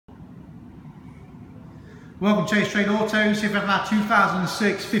Welcome to Chase Trade Autos. Here we have our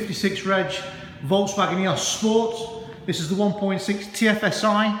 2006 56 Reg Volkswagen EOS Sport. This is the 1.6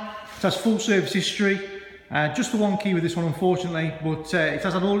 TFSI. It has full service history. Just the one key with this one, unfortunately, but it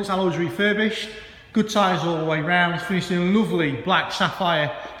has had all its alloys refurbished. Good tyres all the way round. It's finished in a lovely black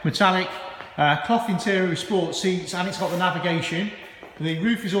sapphire metallic. Cloth interior with sport seats, and it's got the navigation. The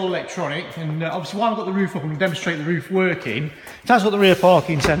roof is all electronic, and obviously while I've got the roof up, I'm going to demonstrate the roof working. It has got the rear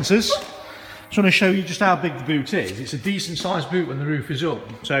parking sensors. Just want to show you just how big the boot is. It's a decent sized boot when the roof is up.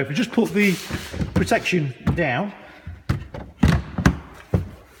 So if we just put the protection down,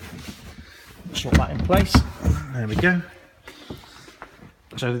 slot that in place. There we go.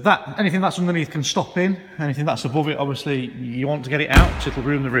 So that anything that's underneath can stop in. Anything that's above it, obviously you want to get it out, so it'll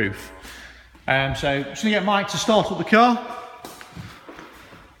ruin the roof. So just going to get Mike to start up the car,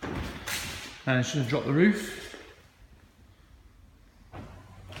 and it's going to drop the roof.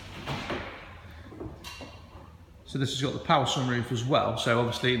 So this has got the power sunroof as well, so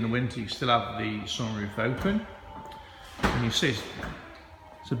obviously in the winter you still have the sunroof open. And you see,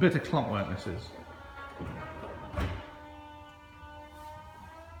 it's a bit of clockwork this is.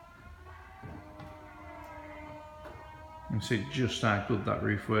 You can see just how good that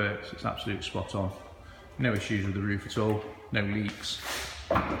roof works. It's absolutely spot on. No issues with the roof at all, no leaks.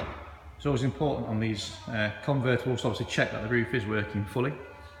 It's always important on these convertibles to obviously check that the roof is working fully.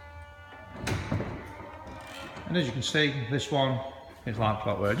 And as you can see, this one is like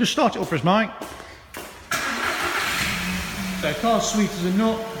clockwork. Just start it up for us, Mike. So car's sweet as a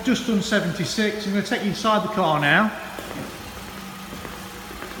nut, just done 76. I'm going to take you inside the car now.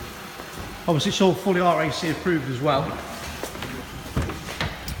 Obviously it's all fully RAC approved as well.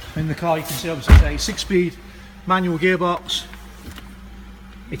 In the car you can see obviously it's a 6-speed manual gearbox.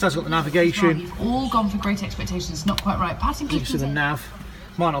 It has got the navigation. You've all gone for great expectations, not quite right. Passing you can see the nav.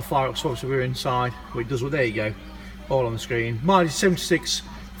 Might not fire up, so obviously we're inside, but it does. Well, there you go, all on the screen. Mileage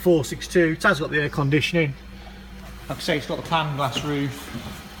 76,462. It has got the air conditioning. Like I say, it's got the pan glass roof,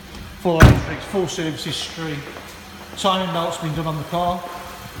 full electrics, full service history. Timing belt's been done on the car.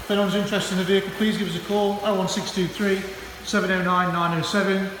 If anyone's interested in the vehicle, please give us a call. 01623 709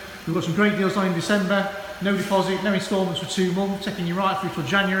 907. We've got some great deals on in December. No deposit, no instalments for 2 months, taking you right through till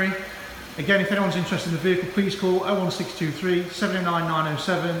January. Again, if anyone's interested in the vehicle, please call 01623 709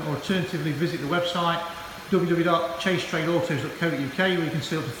 907, or alternatively visit the website www.chasetradeautos.co.uk, where you can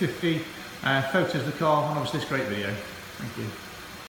see up to 50 photos of the car and obviously this great video. Thank you.